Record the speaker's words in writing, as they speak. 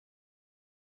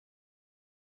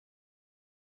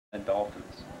and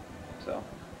dolphins. So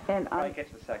And probably catch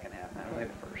the second half, not really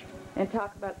the first. and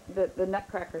talk about the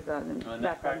nutcrackers on.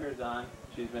 Nutcracker's on.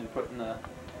 She's been putting The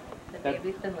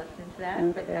baby's been listening to that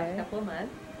for the past couple of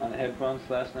months. On the headphones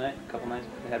last night. A couple nights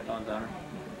with the headphones on her.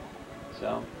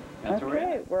 So that's where we're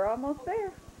at. We're almost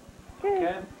there.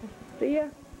 Okay. See ya.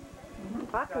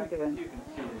 Paco's doing. You can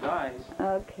see his eyes.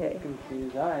 Okay. You can see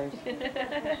his eyes.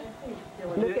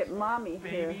 Look at mommy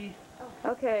here. Baby,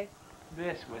 Okay.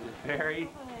 this was a very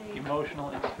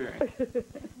emotional experience.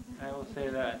 I will say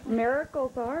that.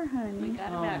 Miracles are, We honey. got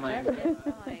him Oh out my just in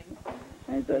time.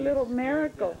 It's a little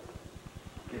miracle.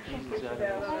 Get these out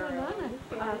of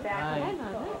Hi.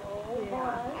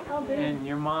 this. And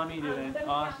your mommy did an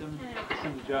awesome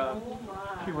job.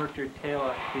 She worked her tail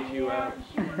off to get you out.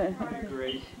 You did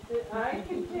great.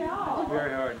 It's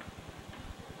very hard.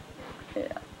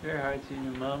 Yeah. Very hard seeing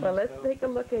your mom. Well, let's take a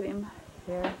look at him.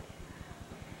 There.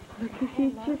 Look,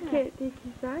 he just can't take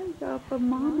his eyes off of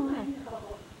Mama.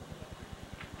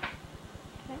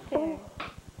 Hi there.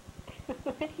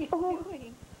 What are you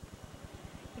doing?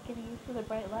 You're getting used to the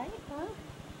bright light, huh?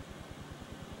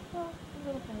 Well, a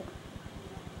little bit.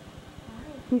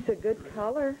 Nice. He's a good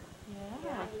color.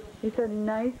 Yeah. He's a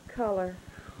nice color.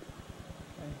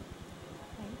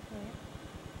 Thanks, dear.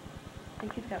 I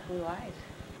think he's got blue eyes.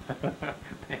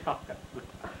 They all got blue.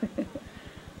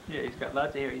 Yeah, he's got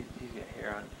lots of hair. He's got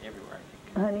hair on everywhere, I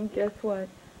think. Honey, guess what?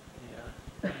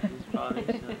 Yeah. His father's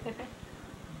son.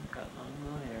 Got long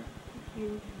little hair.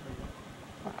 Huge.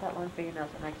 I've got one for your nose.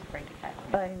 I'm actually afraid to cut.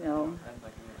 I know. I'd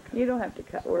like a You don't have to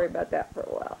worry about that for a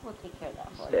while. We'll take care of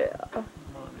that for you. Yeah.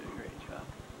 Mom did a great job.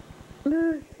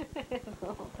 The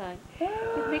whole time.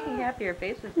 He's making happier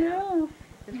faces now.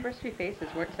 Yeah. His first few faces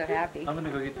weren't so happy. I'm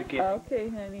gonna go get the gift. Okay,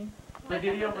 honey. The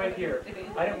video right here.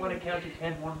 I didn't want to count to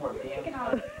 10 one more.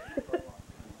 Damn.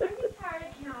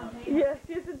 Yes,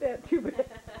 isn't that too bad?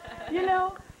 You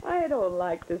know, I don't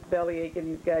like this bellyache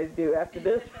these guys do after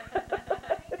this. I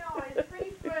know, it's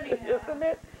pretty funny. Isn't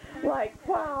it? Like,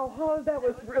 wow, oh, that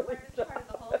was really The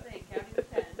whole thing, counting to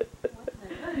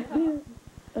 10.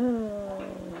 Oh.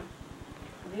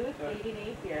 Newest lady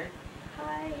Napier.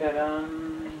 Hi.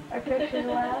 Ta-da. Picture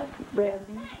lab.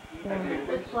 Brandy.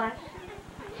 With flash.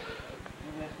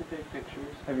 Yes, to take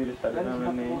pictures. Have you decided on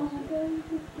a name?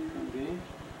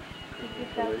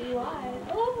 It's got blue eyes.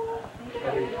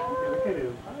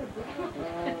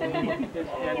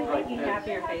 He's making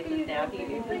happier faces now.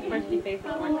 His first few faces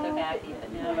weren't so happy, but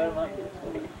now they're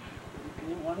Can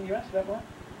you want to hear us that one?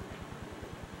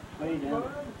 Lay down.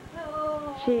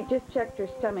 She just checked her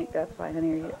stomach, that's why,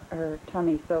 honey, her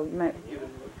tummy, so you might...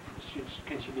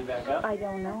 Can she be back up? I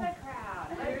don't know.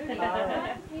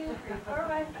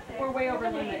 We're way over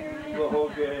limit. Well,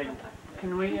 okay.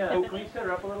 Can we set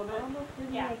her up a little bit?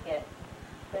 didn't make it.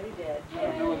 But he did.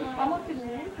 Almost didn't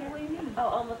make it. What do you mean? Oh,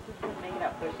 almost didn't make it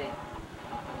out pushing.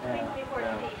 Yeah.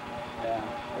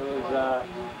 It was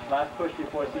last push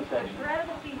before C-section. We're out of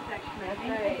the C-section. That's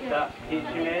right. She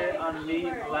made it on the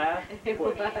last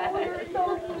push. You're so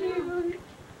cute.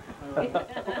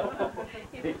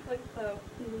 He just looks so...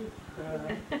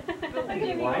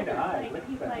 Wide eyes. Look at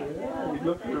that. He's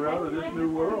looking around in this new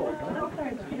world.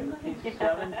 He's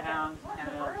 7 pounds, 10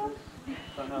 ounces.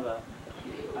 Don't know that.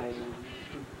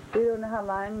 We don't know how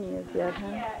long he is yet, huh?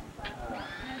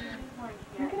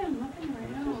 Look at him looking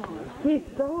around. He's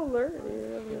so alert.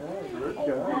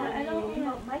 I don't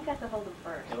know. Mike got to hold him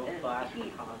first. And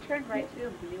he turned right to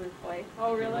him and knew his voice.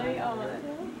 Oh, really? Oh,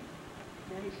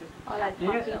 Now he's just... Oh, that's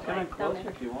You guys can come in closer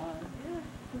if you want.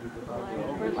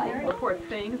 the poor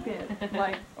things get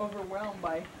like overwhelmed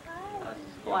by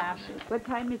flashes. What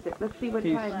time is it? Let's see what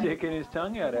time. He's sticking his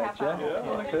tongue out at you.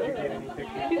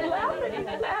 He's laughing.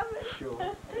 He's laughing. Sure.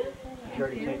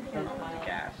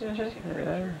 Gas.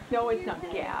 No, it's not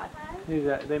gas.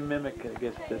 They mimic, I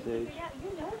guess, at this age.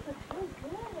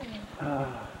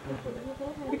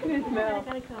 Look at his I mouth.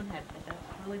 got a cone head, but that's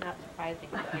really not surprising.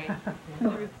 He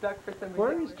was stuck for some reason.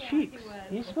 Where are his cheeks?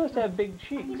 He's supposed to have big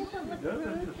cheeks.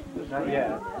 Not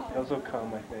yet. Those will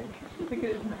come, I think. Look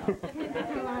at his mouth.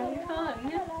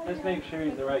 Let's make sure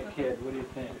he's the right kid. What do you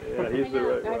think? Yeah, he's the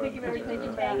right one. I think you better take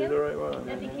him back. He's the right one.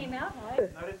 As he came out,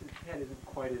 Notice his head isn't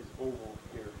quite as oval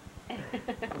here.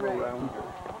 A little rounder.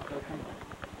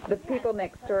 The people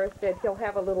next door said he'll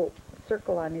have a little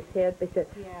circle on his head. They said,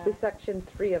 we sectioned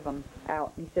 3 of them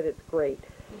out. And he said, it's great.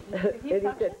 Was he And he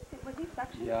said,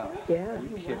 suction? Yeah. yeah. Are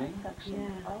you kidding? He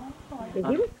On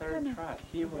was the third kind of try,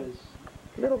 he was...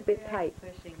 a little bit tight.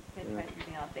 pushing, couldn't try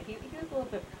something else. He was a little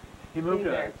bit... He moved a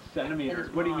bigger centimeter. than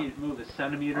his What do you mom. mean, move a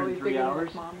centimeter in he's 3 bigger than hours?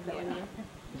 his mom, is that what you mean?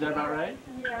 Is that about right?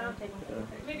 Yeah.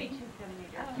 Maybe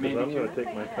I'm going two. to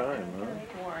take my time,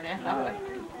 huh? Worn out.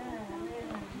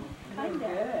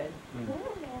 Good.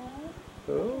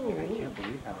 Oh, I can't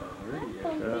believe how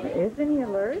alert he is. Isn't he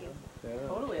alert? Yeah.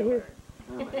 Totally He's- alert.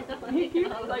 He keeps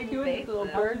like doing his little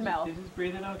bird mouth. Is his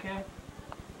breathing okay?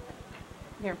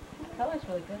 Here. Color's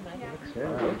really good, Mike. Yeah,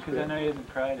 Because I know he hasn't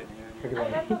cried in here. Look at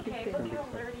that. That's okay. Look how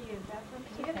alert he is. That's what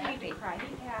he doesn't need to cry.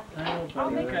 He's happy. Oh, I'll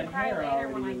but make you him got cry hair later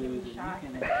when I already give him losing. shots. You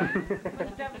can- Put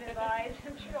stuff in his eyes.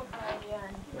 I'm sure he'll cry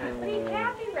again. But he's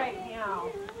happy right now.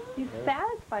 He's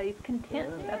satisfied. He's content.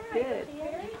 That's good.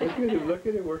 Look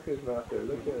at him working his mouth there.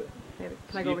 Look at it.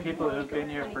 Can I go See over here? people who've been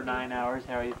here for 9 hours,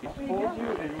 how he holds you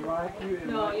and rides you and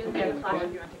No, watches you'll you get a guys flash go.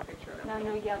 if you want to take a picture of him. No,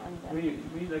 no yelling. We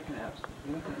looking at us.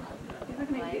 We looking at something. He's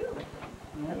looking at you.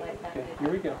 Okay, here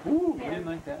we go. Ooh, we didn't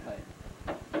like that light.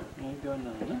 There you go,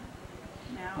 Nana.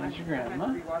 Now There's your I have grandma.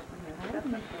 to rewash my hair. That's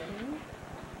not good.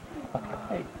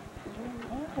 Hi.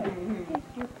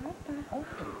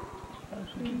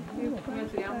 You want to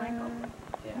sit down, Michael?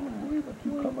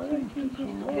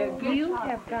 You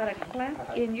have got a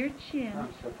cleft in your chin. I'm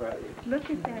so proud of you. Look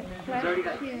at that cleft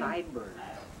chin. sideburns.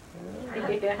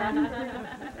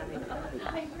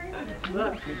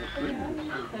 Look.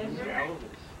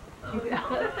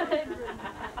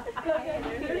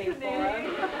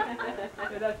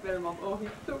 Yeah, that's better, Mom. Oh, he's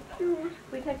so cute.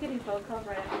 We kept getting phone calls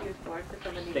right after he was born for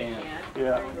somebody Stan. who can't.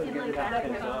 Yeah.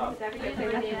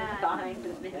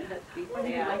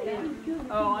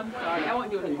 Oh, I'm sorry. I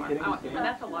won't do it anymore. I won't do it.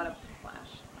 That's a lot of flash.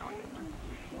 I won't do it anymore.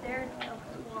 They're so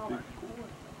swollen.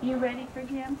 You ready for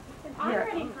him? I'm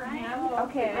ready for him.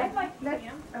 Okay. I'd like to see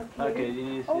him. Okay, you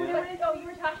need to see Oh, it. you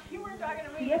were talking. You weren't talking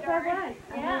to me. Yes, I sorry. was.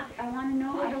 Yeah. I want to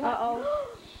know. Uh-oh.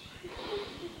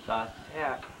 Sauce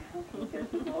hat. Whoa.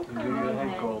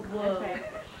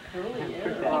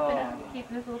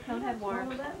 Keeping his little cone head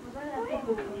warm. I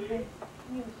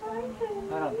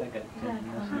don't think I'd send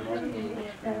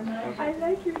this. I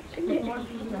like your chin.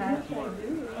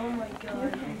 Oh my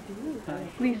God.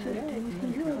 Lisa,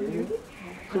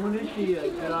 So when did she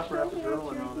get off her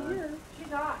epidural and all that?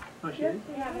 She's off. Oh, she is?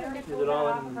 Yeah, they're Is it all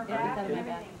in Yeah, it's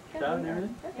everything. Stop and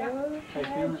everything? How you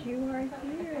feeling? you are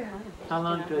here. How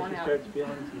long till she starts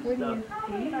feeling some What do you stuff?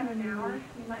 Probably about an hour. You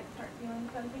might start feeling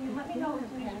something. And let me know as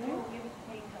soon as you do. Give us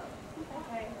pain pills.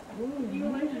 Okay. You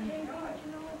allergic to pain pills?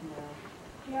 You know what?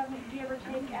 Do you ever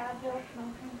take Advil?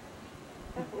 Smoking?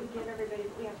 That's what we give everybody.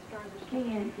 We have stronger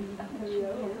skin.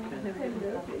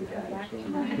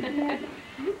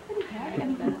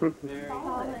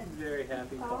 Very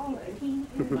happy. Solid.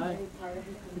 Hi.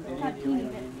 Any of you want these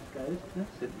guys? Let's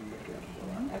sit and look at them for a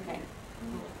while. Okay.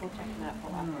 We'll check them out for a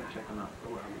I'm while. gonna check them out for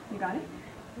a while. You got it?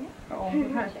 Yeah. Oh, we're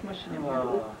kind of smushing him. I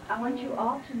want you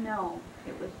all to know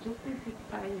it was just as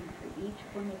exciting for each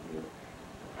one of you.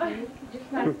 Just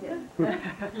like this.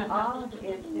 All of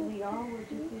it, and we all were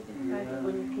just as excited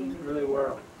when you came in. Really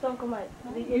were. So, Uncle Mike,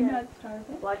 You're not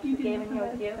starving? watch the game in here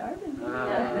with you. I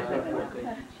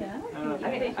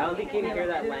don't think you can hear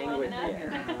that language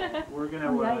yet. We're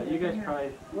gonna, you guys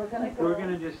probably, we're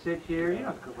gonna just sit here. You don't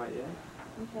have to go quite yet.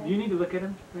 Do you need to look at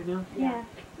him right now? Yeah.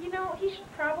 You know, he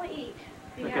should probably eat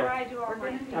before I do all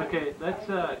my stuff. Okay, let's,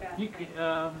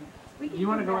 you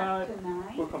wanna go out?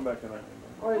 We'll come back tonight.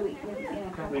 Or we can,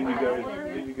 yeah.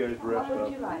 Leave you guys rest What would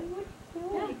up. you like?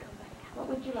 What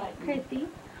would you like? Chrissy,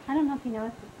 I don't know if you know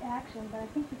it's action, but I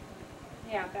think he's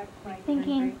Yeah, that's like.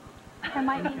 thinking there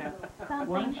might be Okay. Why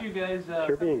something. don't you guys,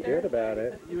 Sure being good about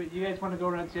it. you guys wanna go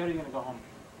around and see how you're gonna go home?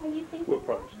 Are you thinking? We'll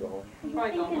probably just go home. Are you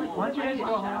Probably go thinking? home. Why don't you guys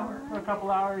go home for a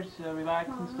couple hours, relax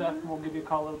and stuff, and we'll give you a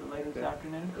call a little bit later this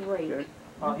afternoon? Great. Okay.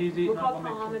 While he's eating, We'll I'll call go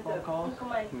make Tom some at phone the- calls. Uncle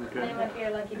Mike, Okay. today might be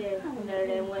our lucky day. Notre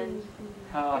Dame wins.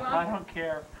 I don't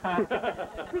care.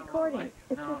 Recording.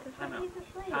 It's No, just, I know. He's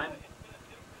asleep.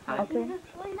 okay. He's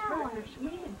asleep now. We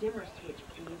need a dimmer switch,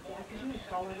 please, Dad, because you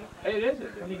installed it. It is a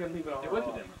dimmer. It was a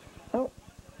dimmer. Oh.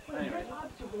 Anyway.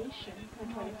 Observation.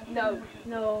 No,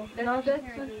 that's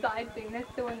the side thing. That's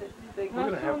the one that's big. We're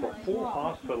gonna have the whole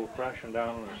hospital crashing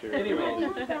down on us here.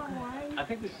 Anyways, I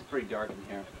think this is pretty dark in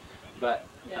here, but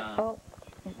Oh,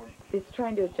 it's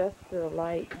trying to adjust to the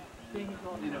light. you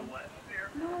know what?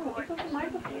 No, it's over my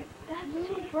book. That's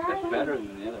too bright. That's better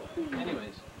than the other one.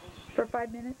 Anyways, For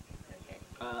 5 minutes?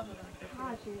 um,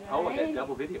 Gosh, you oh, look right? at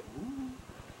double video.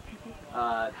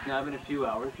 It's now been a few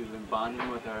hours. We've been bonding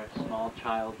with our small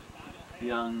child,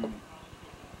 young,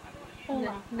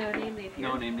 No name Napiers.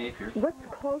 no-name Napier. What's the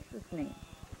closest name?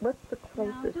 What's the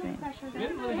No, closest don't name? pressure We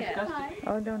didn't them. really discuss it.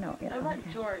 Oh, don't know. I Yeah. let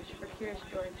George, for Curious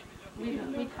George. We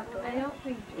talked about I don't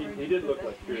think He did look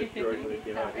like Curious George when he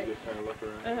came out. He just kind of looked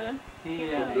around.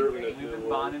 We've been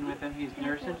bonding with him. He's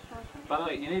nursing. By the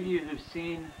way, any of you who've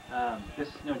seen, this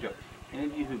is no joke, any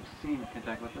of you who've seen, can I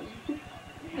talk about this?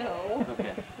 No.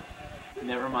 Okay.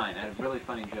 Never mind. I had a really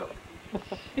funny joke. But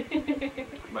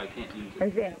I can't use it.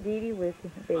 There's Aunt Dee Dee with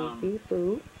baby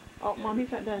Boo. Oh,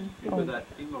 Mommy's not done. You can put that,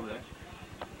 you can go over there.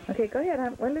 Okay, go ahead.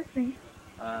 We're listening.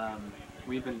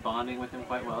 We've been bonding with him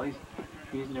quite well.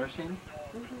 He's nursing.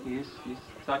 He's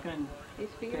sucking and He's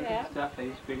figured it taking out. stuff.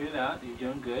 He's figured it out. He's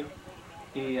doing good.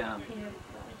 He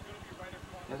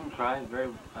doesn't cry. He's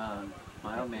very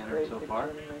mild-mannered so far.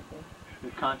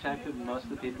 We've contacted most of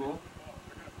the people.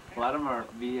 A lot of them are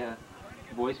via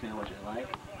voicemail, which I like.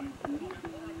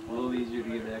 A little easier to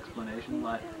give the explanation, a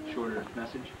lot shorter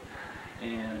message.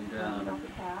 And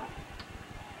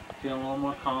feeling a little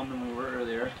more calm than we were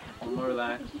earlier, a little more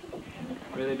relaxed.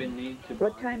 Really been neat to.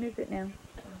 What time is it now?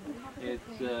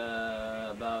 It's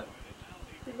about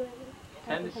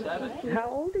 10 to 7. How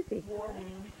old is he?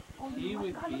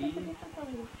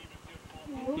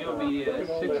 He'll be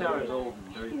 6 hours old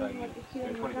in 35 minutes,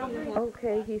 or 25 minutes.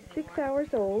 Okay, he's 6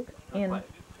 hours old in...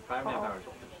 5.5 hours.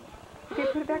 Okay,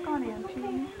 put it back on,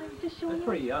 Auntie. That's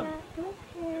pretty young.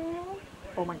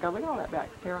 Oh my God, look at all that back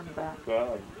hair on the back.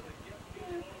 God.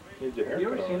 Needs your Have you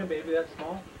ever haircut. seen a baby that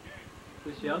small?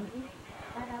 This young?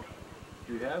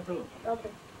 You have? Who? Oh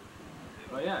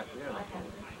yeah.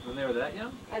 When they were that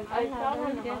young? I saw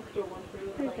one in the hospital once where it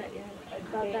was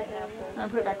like, I'll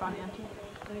put it back on, Auntie.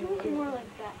 it was more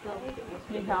like that though.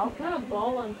 Need help? Not a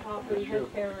ball on top, but he has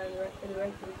hair on the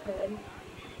rest of his head.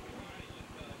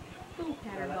 Little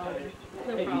pattern ball.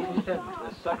 No Hey, problem. he just had a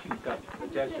suction cup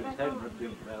attached to his head and ripped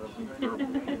him out of his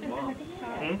mom.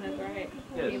 That's right.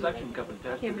 He had a suction cup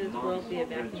attached to Him his as well mom. be a And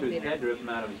vacuum to his cleaner. head to rip him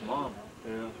out of his mom.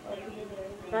 Yeah.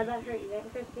 Does that hurt you?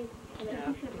 Christy?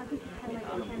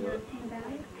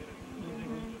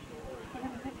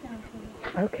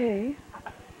 Okay.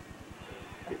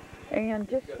 And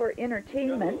just for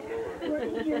entertainment,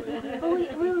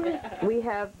 we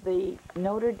have the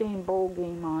Notre Dame Bowl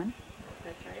game on.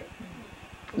 That's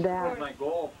right. That was That, my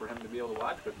goal for him to be able to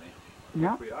watch with me.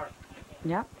 yep, We are.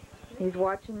 yep. He's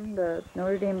watching the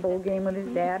Notre Dame Bowl game with his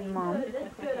dad and mom.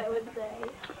 That's good, I would say.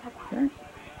 Sure.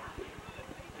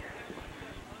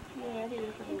 Yeah, he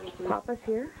was a little blue. Papa's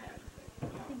here.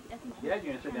 Yeah,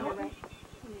 you gonna sit down with me?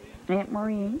 Aunt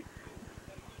Maureen.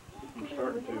 I'm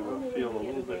starting to feel a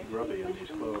little bit grubby in these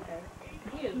clothes.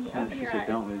 And she said,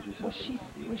 don't lose yourself.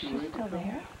 Was she still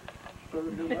there?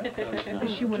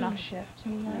 Was She went off shift.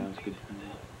 Yeah, it was good.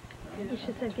 You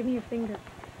should say, give me your finger.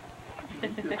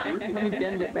 Let me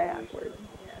bend it backwards.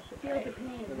 Feel the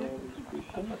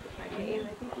pain.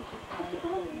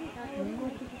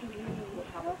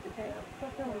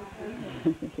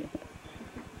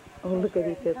 Oh, look at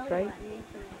he fits right.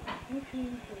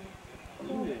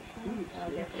 Oh,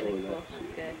 they're pretty cool.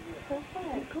 Good. Go for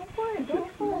it. Go for it.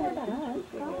 Don't worry about us.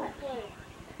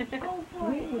 Go for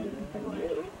it.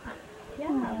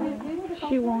 Yeah.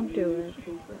 She won't do it.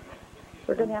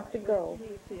 We're gonna have to go.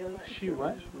 She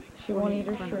what? She won't eat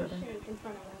her sugar.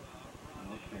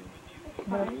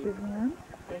 What else is on?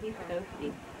 So he's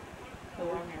toasty. So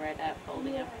warm me right up,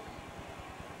 holding him.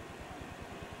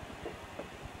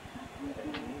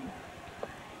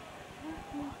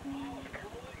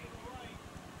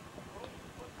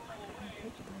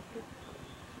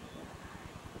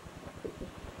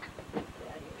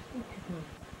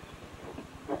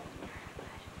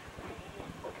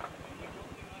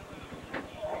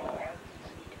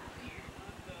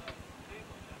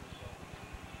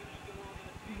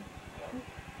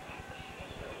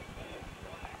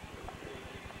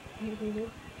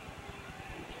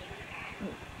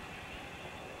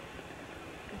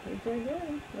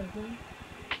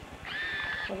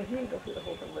 Over here you go through the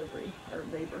whole delivery, or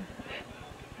labor.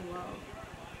 Wow.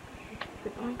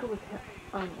 But Michael was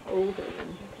older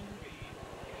and...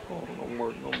 Oh,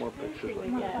 no more pictures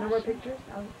like that. No more pictures?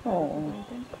 Oh.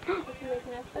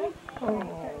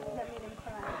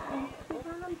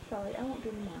 I'm sorry, I won't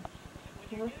do more.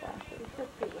 More flashes. He's so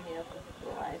cute when he opens his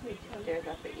eyes. He just stares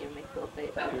up at you and makes a little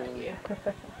face out at you.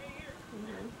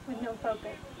 With no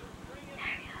focus.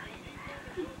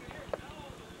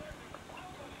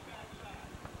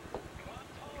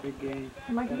 Big game.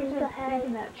 Michael, who's the head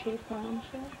in that Chase Lounge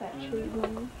show? That Chase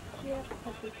Lounge? Yeah,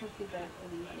 hope he comes back for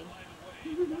the evening.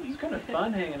 It's kind of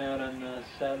fun hanging out on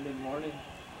Saturday morning.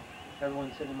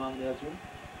 Everyone's sitting in mom and dad's room,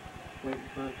 waiting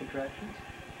for her contractions.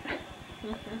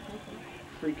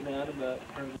 Freaking out about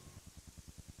her.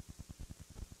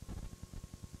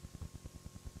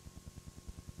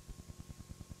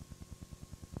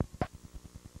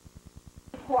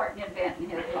 Important event in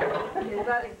his life. His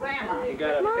other grandma. You got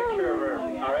a picture of her.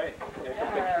 All right.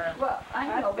 Well,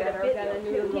 I know better.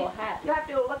 You have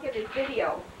to look at his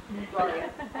video, Gloria.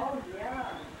 Oh,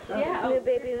 yeah. Yeah, new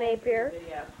baby Napier.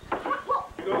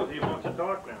 He goes, he wants to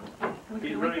talk now.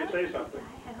 He's ready to say something.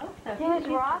 I hope so. He was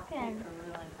rocking.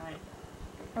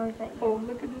 Or was that you? Oh,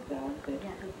 look at his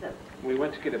outfit. We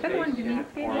went to get a Someone face Denise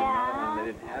for gave him, Yeah. and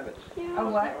they didn't have it. A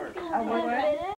what? A what?